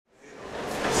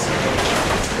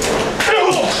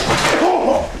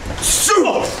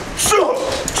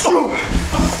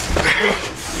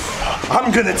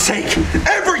I'm gonna take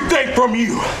everything from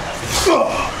you.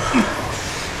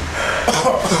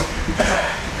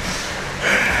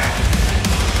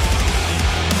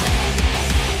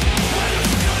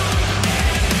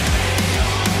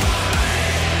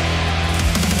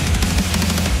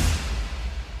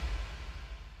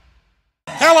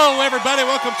 Hello, everybody.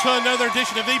 Welcome to another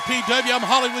edition of EPW. I'm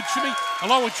Hollywood Jimmy,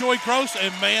 along with Joey Gross,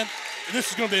 and man, this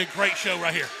is going to be a great show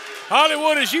right here.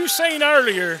 Hollywood, as you seen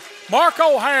earlier,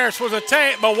 Marko Harris was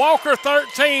attacked by Walker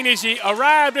XIII as he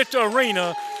arrived at the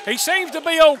arena. He seems to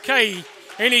be okay,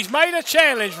 and he's made a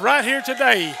challenge right here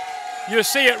today. You'll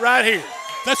see it right here.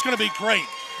 That's going to be great.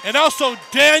 And also,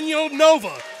 Daniel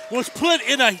Nova was put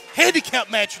in a handicap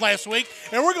match last week,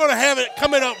 and we're going to have it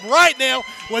coming up right now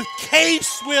with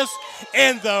K-Swiss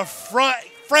and the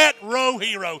Frat Row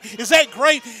Hero. Is that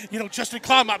great? You know, Justin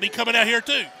Klein might be coming out here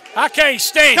too. I can't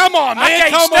stand it. Come on, man. I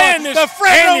can't Come stand on. this The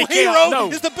Frat Row Hero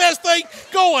no. is the best thing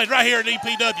going right here at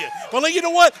EPW. Well, you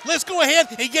know what? Let's go ahead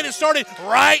and get it started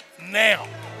right now.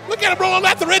 Look at him rolling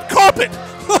out the red carpet.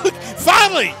 Look,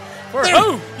 finally. For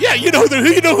who? Yeah, you know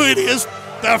who it is.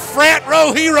 The Frat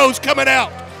Row Hero's coming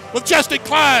out with Justin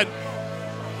Klein.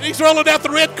 He's rolling out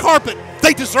the red carpet.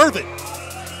 They deserve it.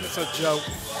 It's a joke.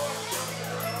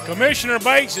 Commissioner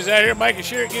Bates is out here making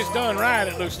sure it gets done right,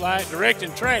 it looks like,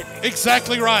 directing traffic.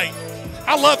 Exactly right.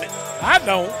 I love it. I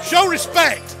don't. Show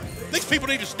respect. These people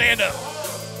need to stand up.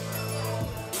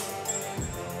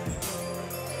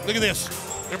 Look at this.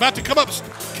 They're about to come up,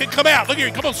 come out. Look here.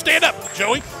 Come on, stand up,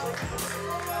 Joey.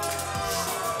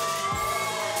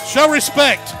 Show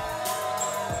respect.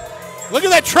 Look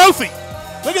at that trophy.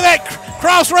 Look at that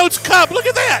Crossroads Cup. Look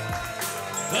at that.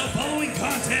 The following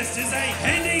contest is a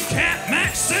handicap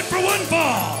match set for one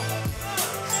fall.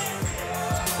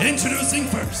 Introducing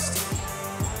first,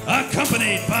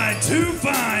 accompanied by two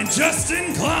fine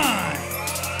Justin Klein,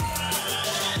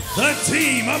 the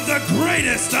team of the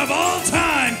greatest of all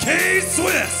time,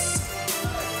 K-Swiss,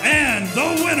 and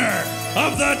the winner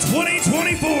of the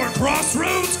 2024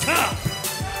 Crossroads Cup,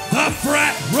 the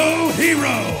Frat Row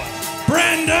Hero,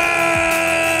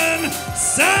 Brandon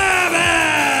Savage.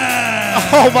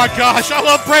 Oh my gosh, I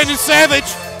love Brandon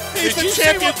Savage. He's the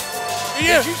champion.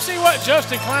 Did you see what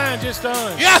Justin Klein just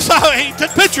done? Yes, he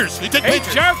took pictures. He jerked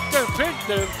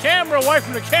the camera away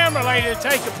from the camera lady to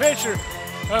take a picture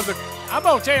of the. I'm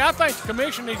going to tell you, I think the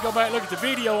commissioner needs to go back and look at the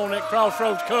video on that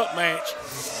Crossroads Cup match.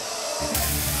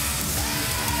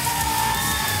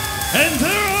 And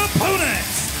their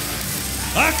opponents,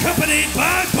 accompanied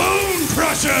by Bone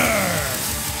Crusher,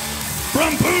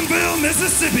 from Booneville,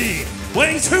 Mississippi,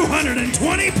 weighing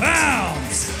 220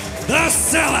 pounds, the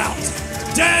Sellout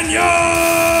Daniel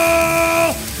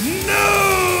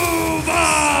Nova.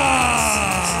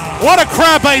 What a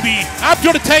crybaby. I'm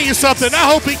going to tell you something. I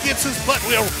hope he gets his butt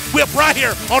whipped right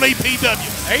here on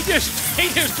EPW. He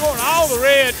just tore all the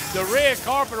red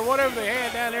carpet or whatever they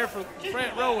had down there for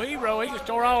Frat Row Hero. He just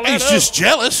tore all that He's up. just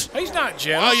jealous. He's not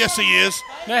jealous. Oh, yes, he is.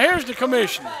 Now, here's the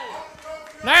commissioner.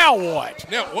 Now what?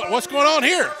 Now, what's going on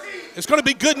here? It's going to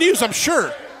be good news, I'm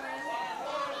sure.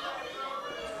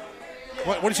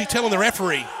 What is he telling the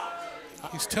referee?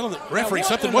 He's telling the referee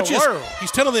something.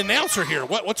 He's telling the announcer here.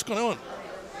 What's going on?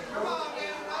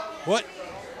 What?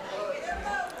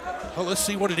 Well, let's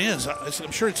see what it is.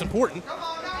 I'm sure it's important.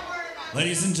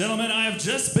 Ladies and gentlemen, I have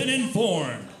just been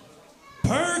informed.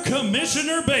 Per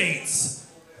Commissioner Bates,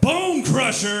 Bone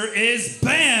Crusher is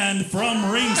banned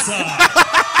from ringside.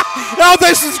 Oh,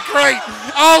 this is great.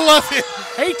 I love it.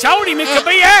 He told him he could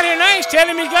be out here, and now he's telling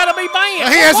him he's got to be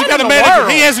banned. He hasn't got a manager.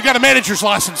 He hasn't got a manager's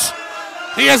license.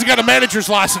 He hasn't got a manager's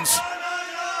license.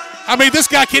 I mean, this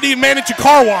guy can't even manage a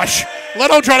car wash. Let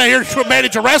alone try to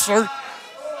manage a wrestler.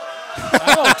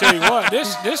 I'm gonna tell you what,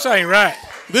 this ain't right.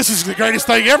 This is the greatest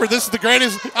thing ever. This is the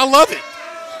greatest. I love it.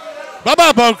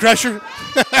 Bye-bye, Bone Crusher.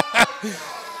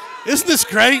 Isn't this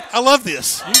great? I love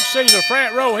this. You see the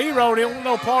Frat Row Hero didn't want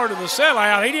no part of the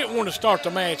sellout. He didn't want to start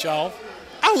the match off.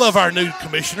 I love our new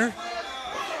commissioner.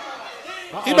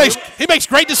 He makes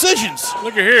great decisions.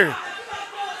 Look at here.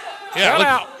 Yeah,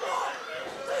 sellout.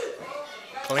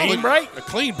 Clean break. A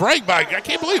clean break by, I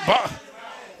can't believe it.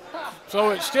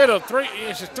 So instead of three,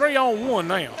 it's a 3-on-1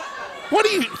 now. What are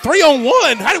you,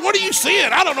 3-on-1? What are you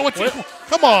seeing? I don't know what you,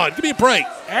 come on, give me a break.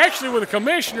 Actually, with the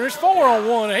commissioner, it's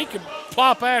 4-on-1. He could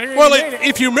plop out here. Well,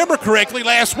 if you remember correctly,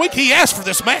 last week he asked for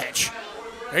this match.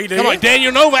 He did. Come on,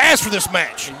 Daniel Nova asked for this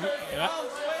match.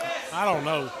 I don't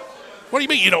know. What do you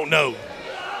mean you don't know?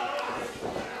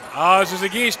 Odds is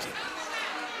against it.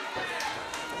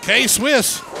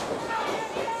 K-Swiss.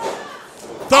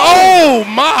 Oh,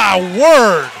 my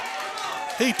word.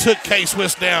 He took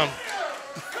K-Swiss down.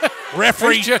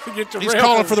 Referee. He's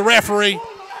calling for the referee.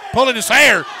 Pulling his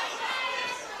hair.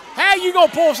 How you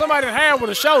gonna pull somebody's hair with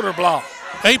a shoulder block?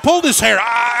 He pulled his hair.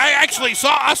 I actually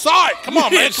saw it. Come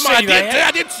on, man. Come on.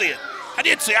 I did see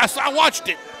it. I watched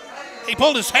it. He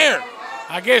pulled his hair.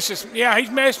 I guess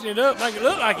he's messing it up, make it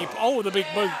look like he with a big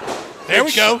boot. There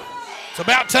we go. It's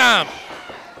about time.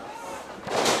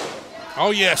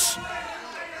 Oh, yes.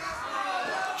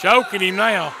 Choking him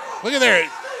now. Look at there.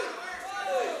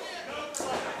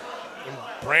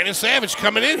 Brandon Savage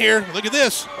coming in here. Look at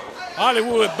this.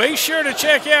 Hollywood, be sure to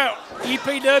check out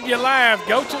EPW Live.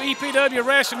 Go to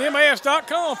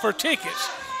EPWWrestlingMS.com for tickets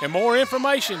and more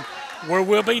information where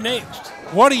we'll be next.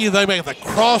 What do you think about the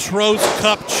Crossroads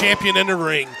Cup champion in the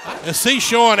ring? Is he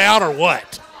showing out or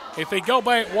what? If they go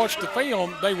back and watch the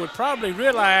film, they would probably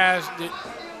realize that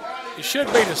it should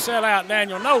be the Sellout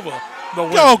Daniel Nova.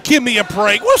 Oh, give me a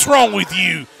break. What's wrong with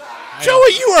you?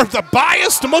 Joey, you are the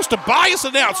most biased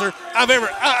announcer I've ever.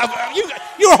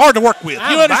 You're hard to work with. You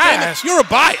understand that? You're a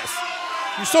bias.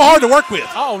 You're so hard to work with.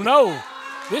 Oh no,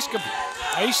 he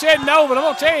said no, but I'm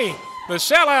gonna tell you, the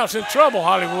Sellout's in trouble,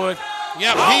 Hollywood.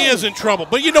 Yeah, he is in trouble.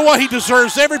 But you know what? He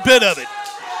deserves every bit of it.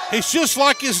 He's just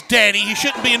like his daddy. He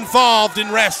shouldn't be involved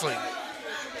in wrestling.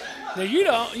 Now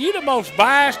you the most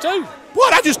biased too.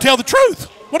 What? I just tell the truth.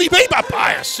 What do you mean by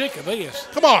bias? I'm sick of this.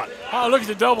 Come on. Oh, look at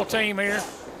the double team here.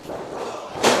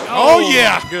 Oh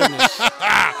yeah. My goodness.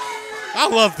 I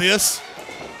love this.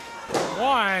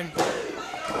 Wine.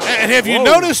 And have you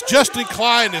noticed Justin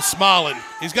Klein is smiling?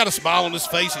 He's got a smile on his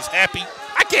face. He's happy.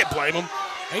 I can't blame him.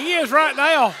 He is right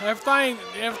now.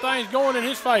 Everything's going in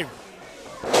his favor.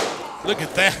 Look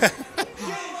at that.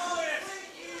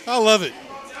 I love it.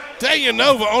 Daniel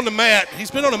Nova on the mat.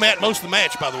 He's been on the mat most of the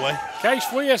match, by the way.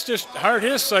 K-Swiss just hurt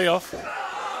himself.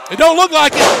 It don't look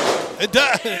like it. It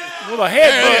does. With a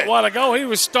headbutt a while ago, he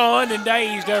was stunned and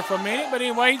dazed there for a minute, but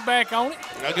anyway, he's back on it.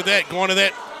 Look at that, going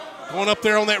up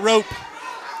there on that rope.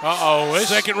 Uh-oh.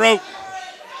 Second rope.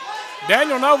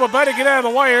 Daniel Nova better get out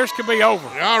of the way or this could be over.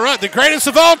 All right, the greatest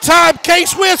of all time,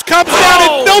 K-Swiss comes down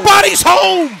and nobody's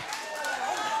home.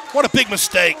 What a big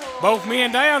mistake. Both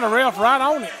men down, the ref right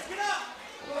on it.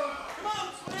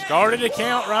 Started the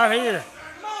count right here.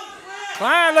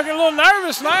 Klein looking a little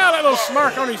nervous now, that little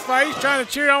smirk on his face, trying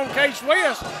to cheer on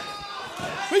K-Swiss.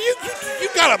 Well, you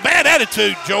got a bad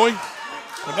attitude, Joey.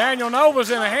 Well, Daniel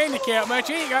Nova's in a handicap match.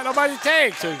 He ain't got nobody to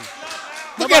tag to.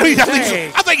 Look at him.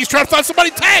 I think he's trying to find somebody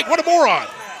to tag. What a moron.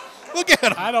 Look at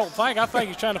him. I think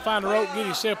he's trying to find a rope and get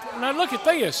himself. Now, look at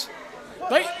this.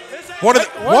 Where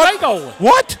are they going?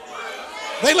 What?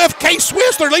 They left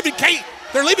K-Swiss? They're leaving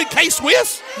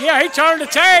K-Swiss? Yeah, he turned the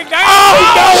tag down.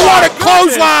 Oh, no, what a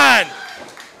clothesline.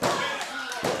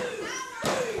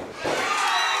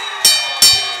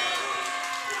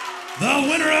 The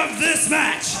winner of this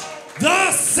match,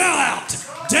 the Sellout,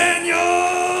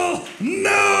 Daniel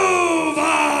Nova!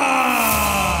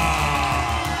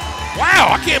 Wow,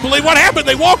 I can't believe what happened.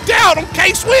 They walked out on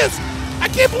K-Swiss. I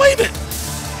can't believe it.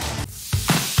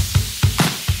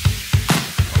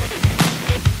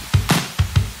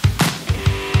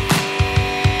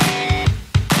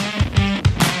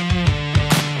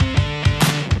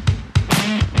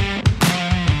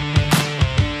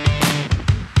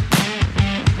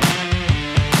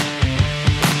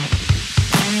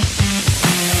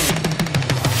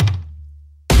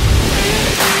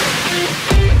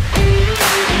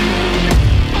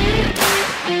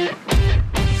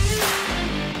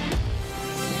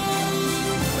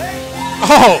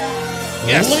 Oh,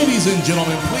 yes. Ladies and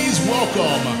gentlemen, please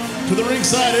welcome to the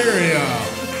ringside area,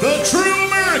 the true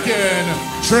American,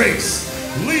 Trace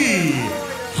Lee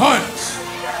Hunt.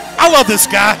 I love this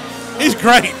guy. He's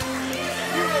great.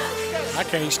 I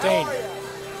can't stand it.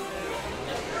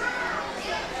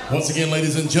 Once again,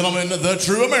 ladies and gentlemen, the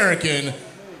true American,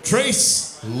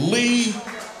 Trace Lee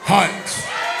Hunt.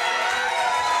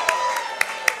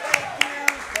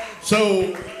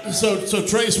 So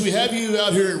Trace, we have you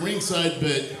out here at ringside,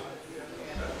 but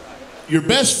your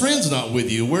best friend's not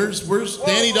with you. Where's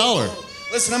Danny Dollar?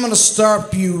 Listen, I'm going to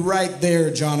stop you right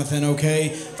there, Jonathan, okay?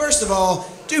 First of all,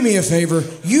 do me a favor.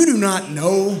 You do not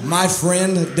know my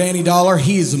friend, Danny Dollar.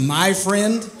 He is my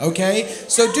friend, okay?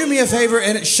 So do me a favor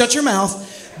and shut your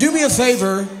mouth. Do me a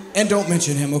favor and don't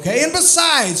mention him, okay? And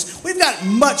besides, we've got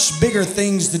much bigger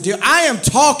things to do. I am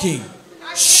talking.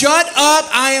 Shut up,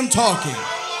 I am talking.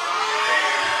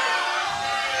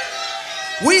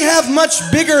 We have much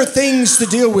bigger things to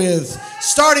deal with,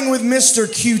 starting with Mr.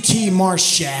 QT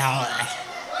Marshall.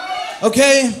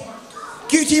 Okay?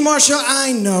 QT Marshall,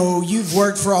 I know you've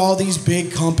worked for all these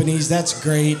big companies. That's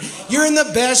great. You're in the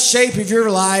best shape of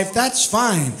your life. That's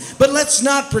fine. But let's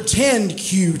not pretend,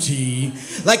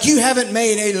 QT, like you haven't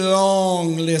made a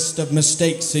long list of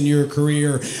mistakes in your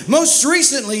career. Most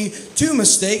recently, 2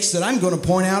 mistakes that I'm going to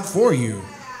point out for you.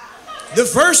 The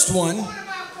first one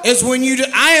is when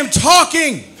I am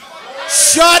talking.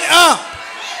 Shut up.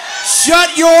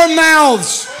 Shut your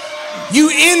mouths. You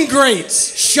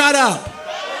ingrates. Shut up.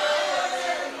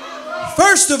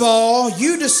 First of all,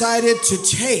 you decided to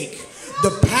take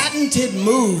the patented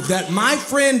move that my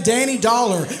friend Danny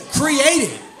Dollar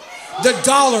created, the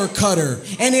dollar cutter,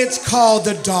 and it's called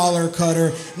the dollar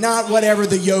cutter, not whatever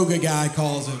the yoga guy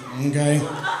calls it, okay?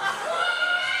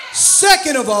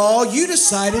 Second of all, you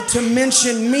decided to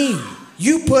mention me.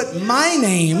 You put my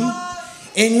name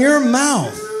in your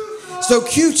mouth. So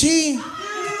QT,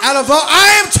 out of all,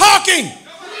 I am talking!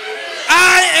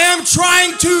 I am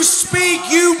trying to speak,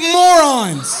 you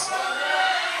morons.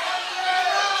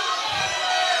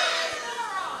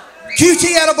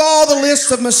 QT, out of all the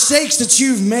list of mistakes that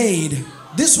you've made,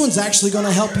 this one's actually going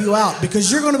to help you out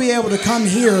because you're going to be able to come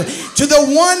here to the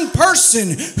one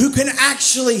person who can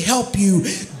actually help you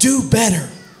do better,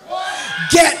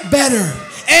 get better,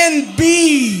 and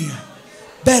be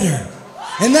better.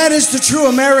 And that is the true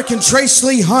American Trace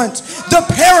Lee Hunt, the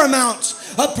paramount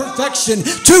of perfection,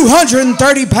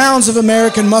 230 pounds of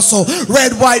American muscle,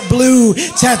 red, white, blue,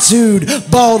 tattooed,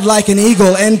 bald like an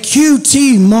eagle, and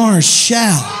QT Marshall.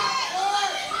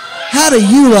 How do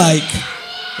you like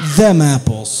them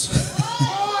apples?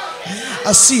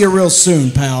 I'll see you real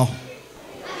soon, pal.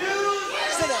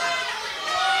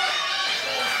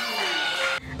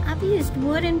 I've used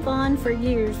Wood & Bond for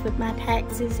years with my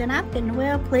taxes, and I've been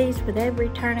well pleased with every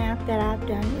turnout that I've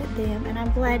done with them, and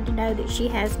I'm glad to know that she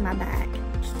has my back.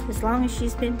 As long as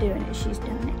she's been doing it, she's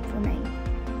done it for me.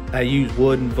 I use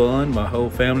Wood & Bond. My whole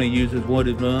family uses Wood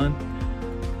 & Bond.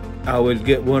 I always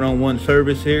get one-on-one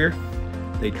service here.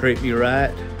 They treat me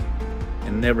right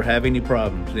and never have any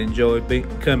problems. Enjoy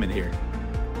coming here.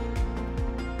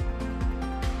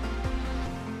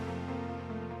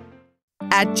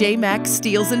 At J-Max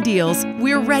Steals and Deals,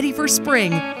 we're ready for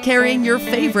spring, carrying your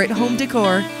favorite home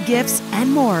decor, gifts,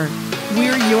 and more.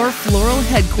 We're your floral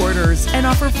headquarters and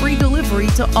offer free delivery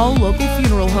to all local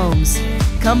funeral homes.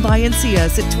 Come by and see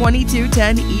us at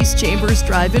 2210 East Chambers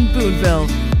Drive in Booneville.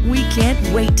 We can't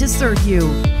wait to serve you.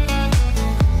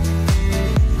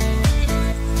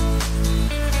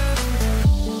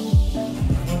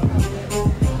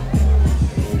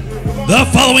 The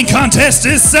following contest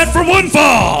is set for one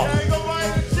fall.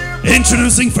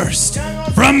 Introducing first,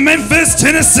 from Memphis,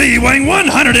 Tennessee, weighing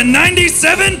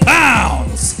 197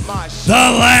 pounds, the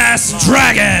Last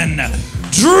Dragon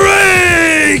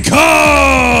Draco!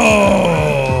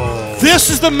 This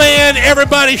is the man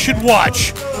everybody should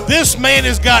watch. This man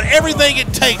has got everything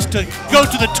it takes to go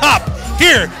to the top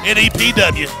here in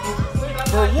EPW.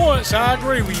 For once, I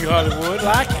agree with you, Hollywood.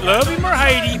 Like, love him or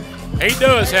hate him, he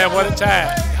does have what it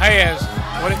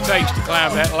takes to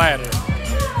climb that ladder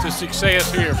to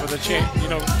success here for the chase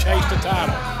the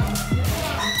title.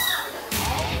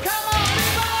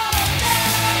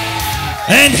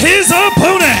 And his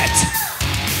opponent,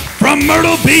 from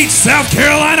Myrtle Beach, South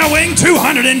Carolina, weighing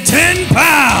 210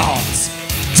 pounds,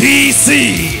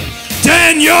 DC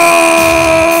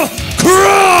Daniel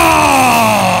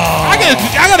Cross.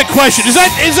 I got a question. Is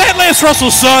that Lance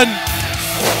Russell's son?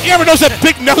 You ever notice that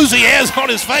big nose he has on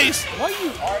his face?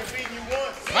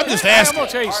 I'm just asking. I'm going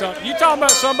to tell you something. You talking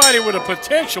about somebody with a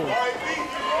potential.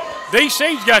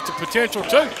 DC's got the potential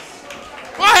too.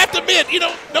 Well, I have to admit,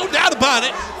 no doubt about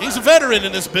it. He's a veteran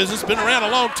in this business, been around a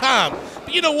long time.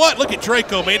 But you know what? Look at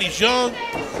Draco, man. He's young.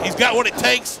 He's got what it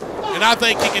takes, and I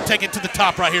think he can take it to the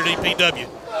top right here at EPW.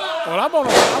 Well, I'm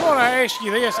gonna ask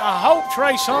you this. I hope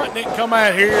Trace Hunt didn't come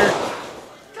out here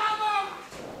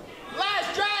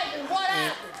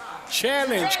and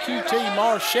challenge QT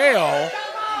Marshall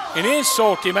and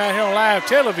insult him out here on live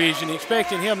television,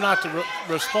 expecting him not to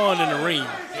respond in the ring.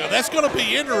 Yeah, that's going to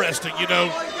be interesting,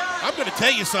 I'm going to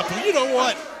tell you something. You know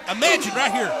what? Imagine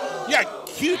right here,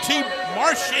 QT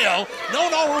Marshall,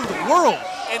 known all over the world,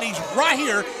 and he's right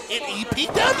here in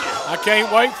EPW. I can't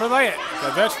wait for that,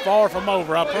 because that's far from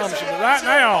over, I promise you. But right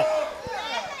now,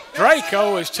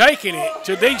 Draco is taking it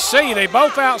to DC. They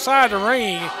both outside the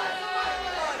ring,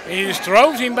 and he just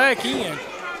throws him back in.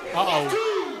 Uh-oh.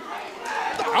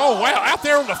 Oh, wow, out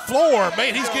there on the floor,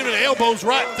 man, he's giving the elbows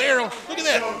right there. Look at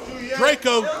that.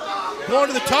 Draco going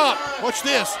to the top. Watch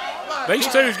this. These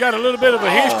two's got a little bit of a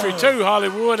history, too,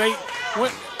 Hollywood. They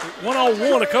went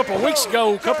one-on-one a couple of weeks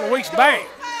back.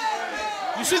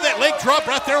 You see that leg drop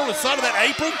right there on the side of that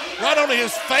apron? Right onto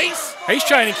his face? He's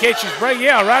trying to catch his break.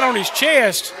 Yeah, right on his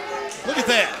chest. Look at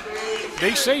that.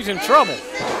 DC's in trouble.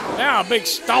 Now a big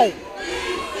stomp.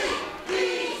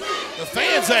 The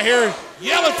fans out here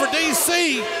yelling for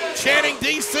DC, chanting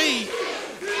DC.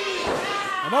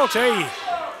 I'm going to tell you.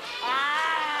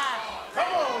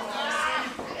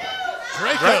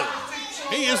 Draco,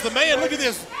 he is the man. Look at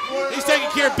this. He's taking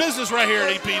care of business right here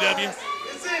at EPW.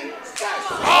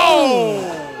 Oh!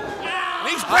 And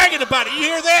he's bragging about it. You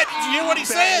hear that? Did you hear what he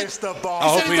said? He said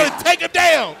he's going to take him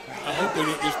down. I hope he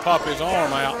didn't just pop his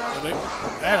arm out.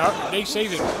 That hurt.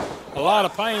 DC's in a lot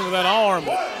of pain with that arm.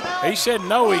 But he said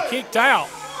no, he kicked out.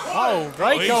 Oh,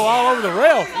 Draco all over the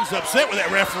ref. He's upset with that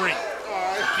referee.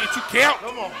 Can't you count?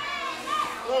 Come on.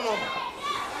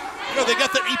 You know, they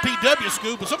got that EPW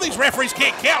school, but some of these referees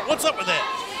can't count. What's up with that?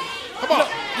 Come on.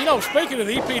 You know, speaking of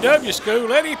the EPW school,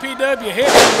 let EPW help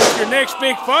you with your next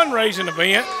big fundraising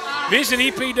event. Visit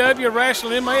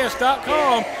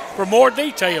EPWWrestlingMS.com for more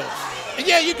details. And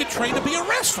yeah, you can train to be a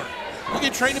wrestler. You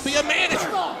can train to be a manager.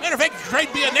 Matter of fact, you train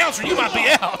to be an announcer, you might be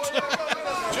out.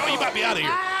 Joe, you might be out of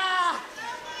here.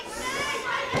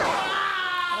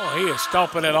 Oh, he is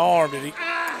stomping that arm.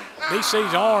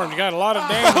 DC's arm got a lot of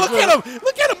damage. Look at him.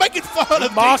 Look at him making fun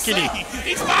of mocking DC. him.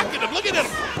 He's mocking him. Look at him.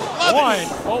 Love it.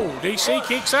 Oh, DC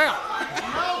kicks out.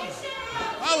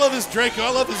 I love this Draco. I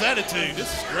love his attitude. This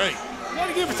is great. You got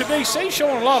to give it to DC,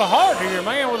 showing a lot of heart here,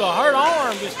 man, with a hurt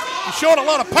arm. He's showing a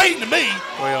lot of pain to me.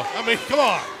 Well, I mean, come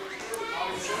on.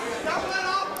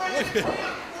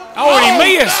 Oh, and he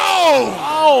missed. No.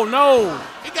 Oh, no.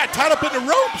 He got tied up in the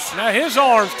ropes. Now his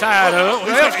arm's tied up.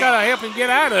 The ref's got to help him get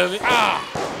out of it.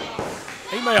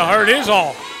 He may have hurt his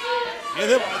arm. Yeah,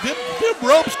 them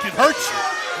ropes can hurt you.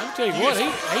 I'll tell you what,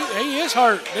 he is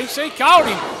hurt. DC caught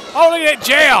him. Oh, look at that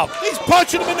jab. He's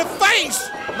punching him in the face.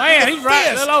 Man, he's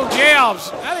right little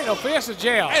jabs. That ain't no fist, a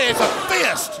jab. Hey, it's a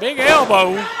fist. Big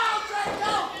elbow.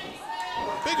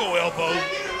 Big old elbow.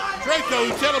 Draco,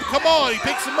 you tell him, come on. He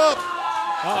picks him up.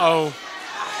 Uh-oh.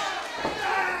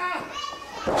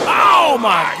 Oh,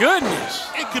 my goodness.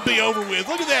 It could be over with.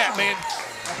 Look at that, man.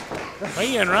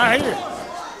 Being right here.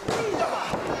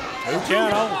 2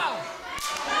 count over.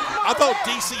 I thought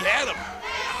DC had him.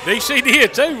 DC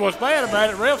did, too. What's bad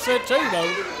about it, ref said, too, though.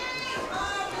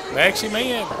 Backs him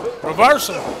in.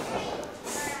 Reversal.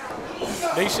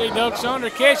 DC ducks under,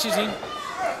 catches him.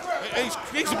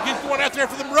 He's going out there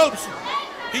for them ropes.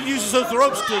 He uses those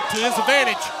ropes to his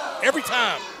advantage every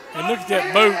time. And look at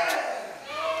that boot.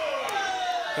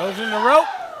 Goes in the rope.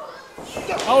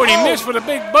 Oh, and he missed with a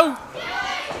big boot.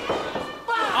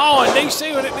 Oh, and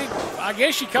DC with it, I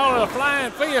guess you call it a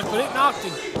flying fist, but it knocked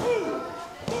him.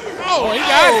 Oh, he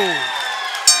got it.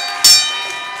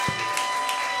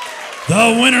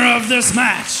 The winner of this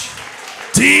match,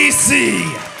 DC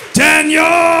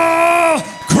Daniel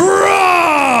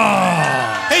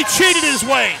Nova. He cheated his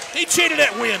way. He cheated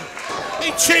that win.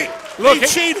 He cheated. Look, he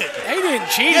cheated. He didn't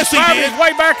cheat. Yes, he did. his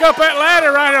way back up that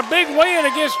ladder right. A big win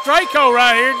against Draco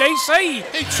right here, DC.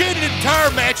 He cheated the entire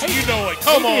match, and you know it.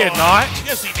 Come on. He did not.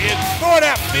 Yes, he did. Throwing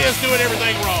out Fizz, doing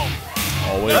everything wrong.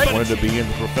 Always wanted to be in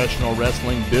the professional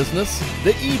wrestling business?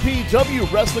 The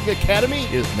EPW Wrestling Academy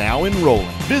is now enrolling.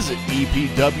 Visit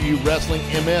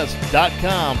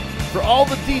EPWWrestlingMS.com for all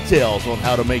the details on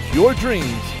how to make your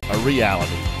dreams a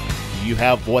reality. Do you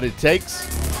have what it takes?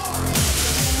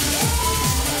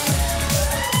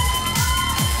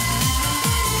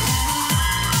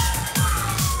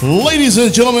 Ladies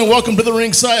and gentlemen, welcome to the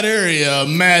ringside area.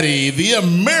 Madi the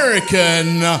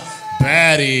American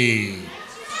Badi.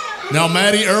 Now,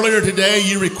 Madi, earlier today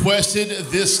you requested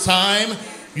this time.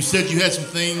 You said you had some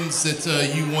things that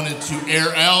you wanted to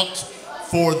air out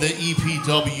for the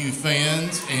EPW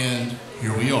fans, and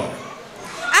here we are.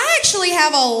 I actually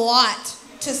have a lot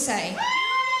to say.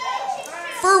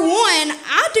 For one,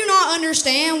 I do not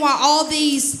understand why all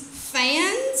these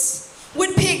fans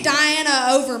would pick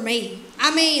Diana over me. I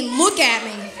mean, look at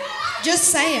me. Just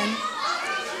saying.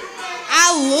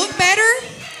 I look better.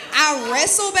 I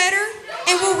wrestle better.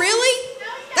 And well, really,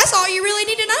 that's all you really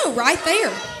need to know right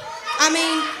there. I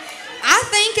mean, I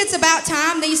think it's about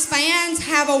time these fans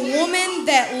have a woman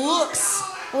that looks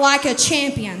like a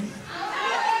champion.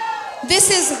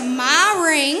 This is my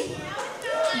ring.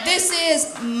 This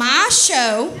is my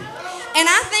show. And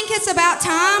I think it's about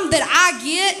time that I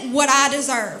get what I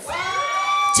deserve.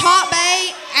 Top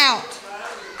Bay out.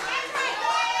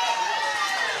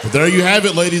 Well, there you have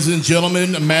it, ladies and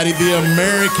gentlemen. Madi the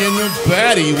American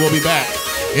Badi will be back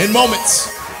in moments.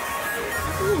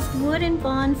 I've wood and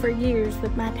bond for years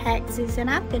with my taxes, and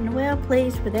I've been well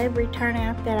pleased with every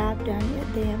turnout that I've done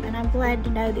with them, and I'm glad to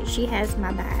know that she has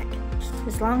my back.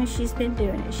 As long as she's been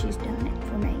doing it, she's done it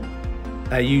for me.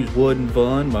 I use Wood and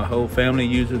Bun. My whole family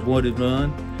uses Wood and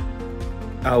Bun.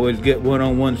 I always get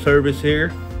one-on-one service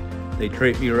here. They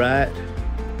treat me right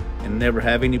and never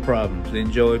have any problems.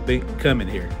 Enjoy coming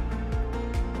here.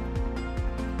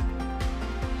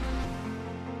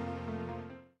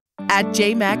 At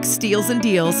JMax Steals and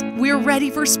Deals, we're ready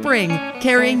for spring,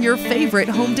 carrying your favorite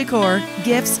home decor,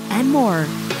 gifts, and more.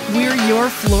 We're your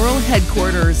floral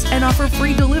headquarters and offer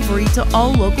free delivery to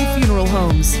all local funeral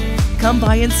homes. Come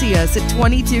by and see us at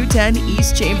 2210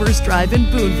 East Chambers Drive in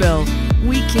Booneville.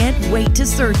 We can't wait to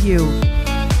serve you.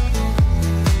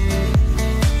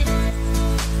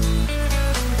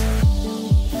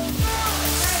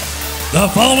 The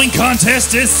following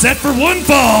contest is set for one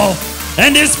fall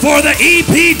and is for the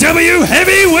EPW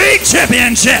Heavyweight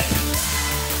Championship.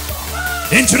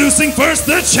 Introducing first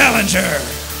the challenger.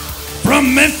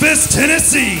 From Memphis,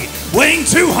 Tennessee, weighing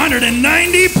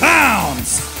 290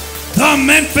 pounds, the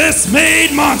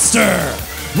Memphis-made monster,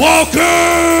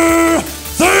 Walker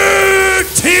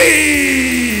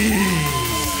XIII.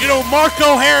 You know,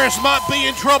 Marko Harris might be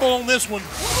in trouble on this one.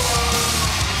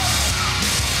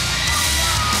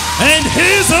 And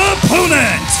his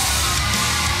opponent,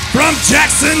 from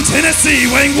Jackson, Tennessee,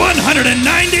 weighing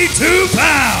 192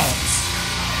 pounds,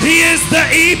 he is the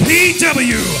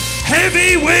EPW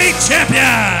Heavyweight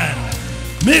Champion,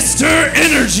 Mr.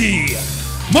 Energy,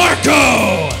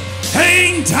 Marko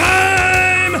Hang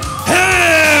Time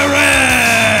Harris.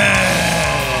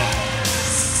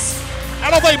 I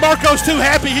don't think Marko's too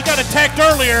happy. He got attacked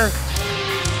earlier.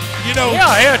 You know.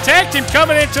 Yeah, he attacked him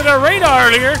coming into the arena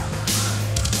earlier.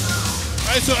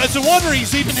 It's a wonder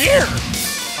he's even here.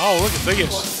 Oh, look at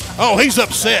this. Oh, he's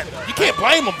upset. You can't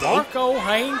blame him, though. Marko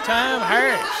Hang Time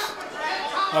Harris.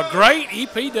 A great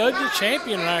EPW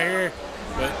champion right here.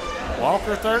 But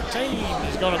Walker XIII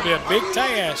is going to be a big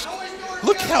task.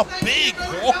 Look how big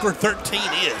Walker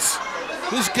XIII is.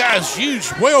 This guy's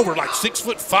huge, way over like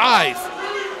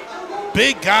 6'5".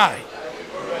 Big guy.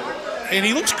 And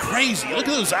he looks crazy. Look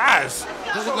at those eyes.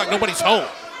 Doesn't look like nobody's home.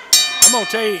 I'm going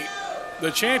to tell you,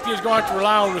 the champion's going to have to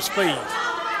rely on the speed.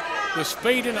 The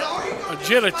speed and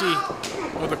agility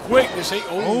with the quickness. He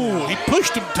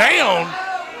pushed him down.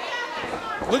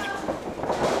 Look.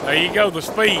 There you go, the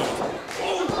speed.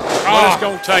 What it's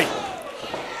going to take.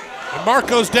 And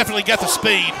Marko's definitely got the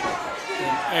speed.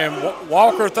 And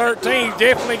Walker XIII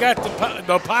definitely got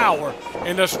the power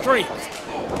and the strength.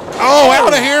 Oh,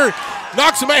 out of here.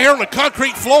 Knocks him out here on the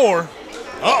concrete floor.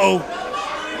 Uh-oh.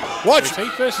 Watch. Is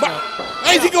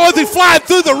he going through, flying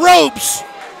through the ropes?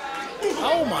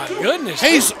 Oh, my goodness.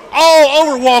 He's all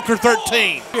over Walker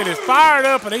XIII. It is fired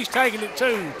up, and he's taking it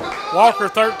to Walker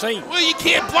XIII. Well, you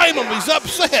can't blame him. He's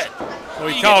upset. Well,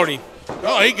 he caught him.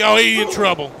 Oh, he go. He's in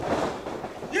trouble.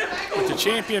 But the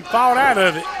champion fought out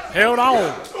of it. Held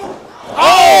on.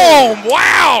 Oh,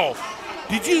 wow.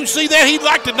 Did you see that? He'd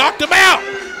like to knock him out.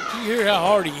 Did you hear how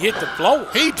hard he hit the floor?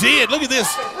 He did. Look at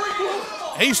this.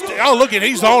 He's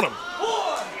on him.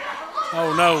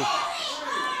 Oh, no.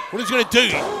 What is he going to do?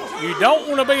 You don't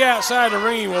want to be outside the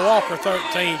ring with Walker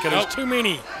XIII because there's too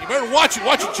many. You better watch it.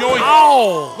 Watch it, Joey.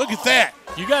 Oh. Look at that.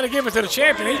 You got to give it to the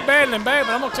champion. He's battling bad,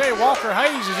 but I'm going to tell you, Walker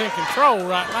Hayes is in control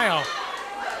right now.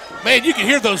 Man, you can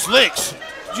hear those licks.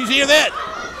 Did you hear that?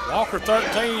 Walker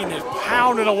XIII is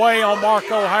pounding away on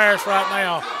Marko Harris right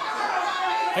now.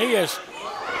 He is.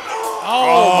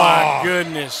 Oh, my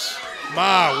goodness.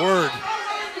 My word.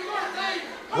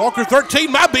 Walker XIII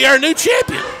might be our new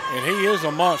champion. And he is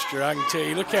a monster, I can tell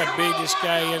you. Look how big this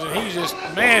guy is, and he's just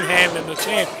manhandling the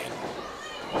champion.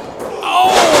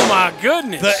 Oh, my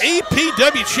goodness. The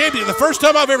EPW champion, the first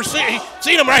time I've ever seen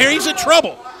him right here, he's in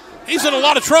trouble. He's in a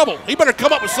lot of trouble. He better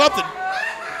come up with something.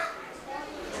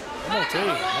 I'm going to tell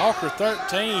you, Walker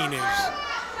XIII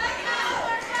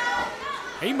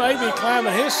he may be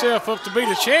climbing himself up to be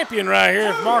the champion right here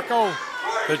if Marko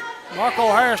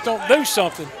Harris don't do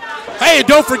something. Hey, and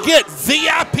don't forget,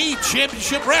 VIP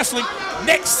Championship Wrestling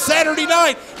next Saturday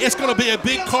night. It's going to be a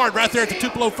big card right there at the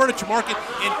Tupelo Furniture Market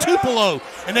in Tupelo.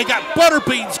 And they got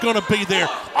Butterbean's going to be there.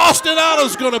 Austin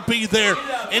Otto's going to be there.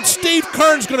 And Steve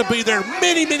Kern's going to be there.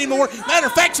 Many, many more. Matter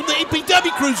of fact, some of the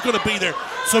EPW crew's going to be there.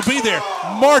 So be there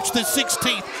March the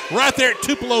 16th right there at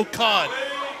Tupelo Con.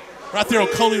 Right there on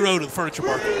Coley Road at the Furniture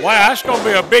Market. Wow, that's going to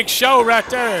be a big show right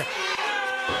there.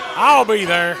 I'll be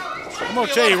there. I'm going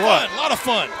to tell you what. A lot of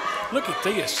fun. Look at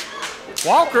this.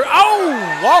 Walker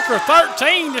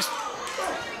XIII just.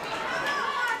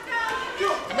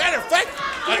 As a matter of fact,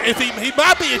 if he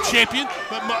might be a champion,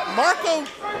 but Marko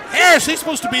Harris, he's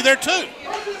supposed to be there too.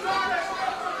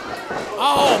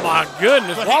 Oh my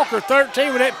goodness. Walker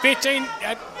XIII with that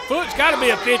foot's got to be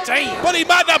a 15. But he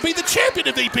might not be the champion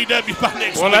of EPW by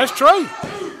next week. Well, that's true.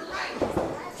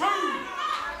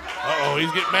 Uh-oh,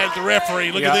 he's getting mad at the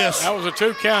referee. Look at this. That was a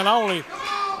 2 count only.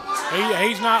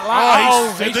 He's not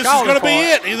lying. This is going to be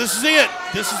it. This is it.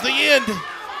 This is the end.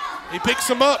 He picks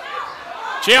him up.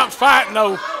 Champ's fighting,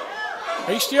 though.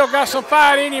 He's still got some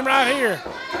fight in him right here.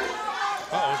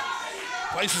 Uh-oh.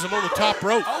 Places him on the top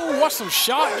rope. Oh, what some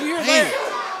shot. Do you hear that?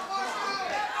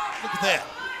 Look at that.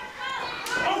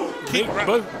 Big right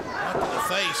boot. Right to the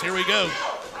face. Here we go.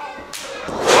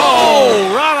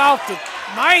 Oh, right off the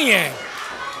man.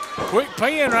 Quick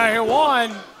pin right here. 1,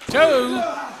 2.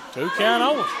 2 count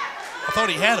over. I thought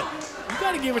he had him. You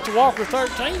got to give it to Walker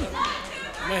XIII.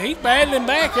 I mean, he's battling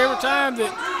back every time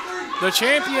that the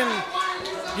champion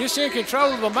gets in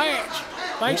control of the match.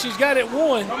 Thinks he's got it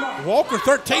won. Walker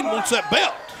XIII wants that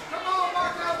belt.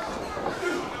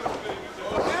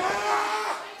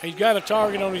 He's got a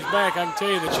target on his back. I can tell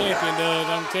you the champion does.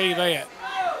 I can tell you that.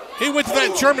 He went to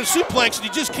that German suplex and he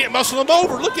just can't muscle him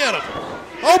over. Look at him.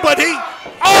 Oh, but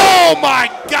oh my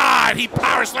God, he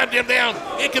power slammed him down.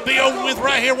 It could be over with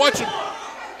right here. Watch him.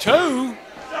 2.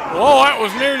 Whoa, that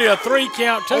was nearly a 3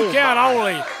 count, 2 count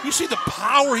only. You see the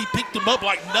power? He picked him up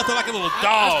like nothing, like a little dog.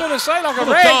 I was going to say like a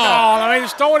rag doll. I mean,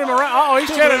 he's throwing him around. Uh-oh, he's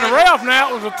telling the ref now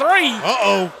it was a 3.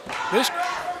 Uh-oh.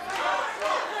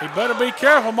 He better be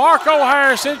careful. Marko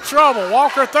Harris in trouble.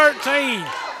 Walker XIII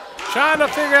trying to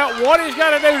figure out what he's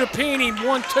got to do to pin him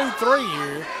 1, 2, 3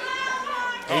 here.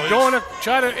 He's going to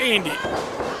try to end it.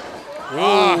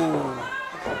 Whoa.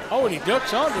 Oh, and he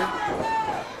ducks under.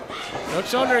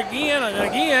 Ducks under again and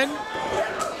again.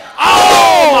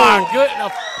 Oh, my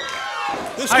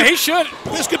goodness. Hey, he should.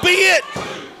 This could be it.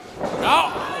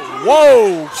 Oh,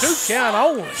 whoa. 2 count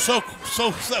only. So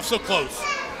close.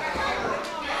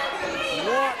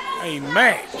 What a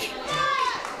match.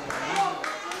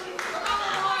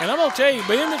 And I'm gonna tell you,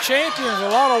 being the champion is a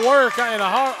lot of work and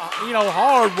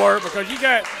hard work, because you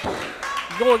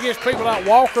go against people like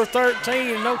Walker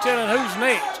XIII and no telling who's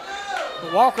next.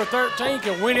 But Walker XIII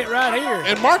can win it right here.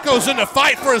 And Marco's in the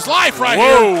fight for his life right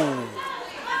here.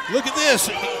 Look at this.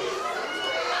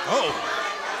 Oh,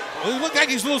 he looked like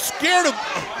he's a little scared of.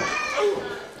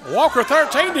 Walker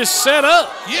XIII just set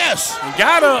up. Yes. And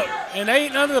got up and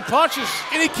ate none of the punches.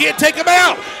 And he can't take him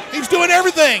out. He's doing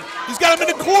everything. He's got him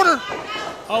in the corner.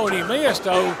 Oh, and he missed,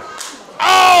 though.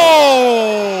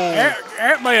 Oh!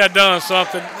 That may have done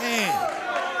something. Man.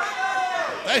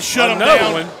 That shut him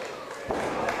down. One.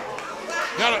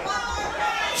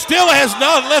 Still has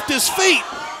not left his feet.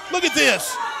 Look at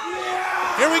this.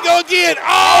 Here we go again.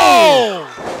 Oh!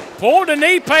 Pulled the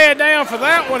knee pad down for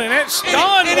that one, and that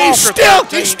stunned and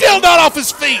Walker. he's still not off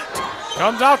his feet.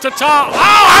 Comes off the top.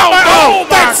 Oh,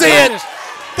 that's it.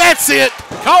 That's it.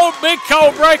 Big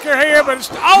cold breaker here, but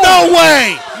it's no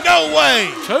way. No way.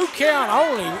 2 count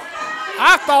only.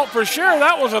 I thought for sure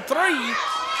that was a 3.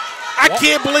 I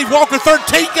can't believe Walker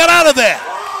XIII got out of that.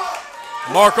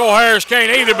 Marko Harris can't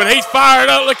either, but he's fired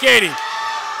up. Look at him.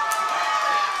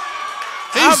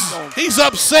 He's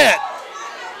upset.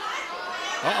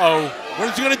 Uh-oh. What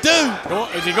is he going to do?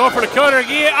 Is he going for the cutter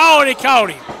again? Oh, and he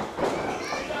caught him.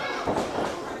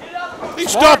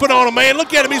 He's stomping on him, man.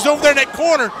 Look at him. He's over there in that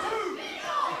corner.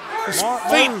 His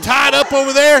feet tied up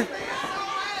over there.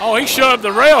 Oh, he shoved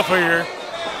the ref here.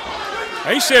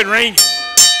 He said ring.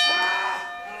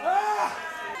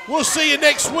 We'll see you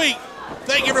next week.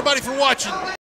 Thank you, everybody, for watching.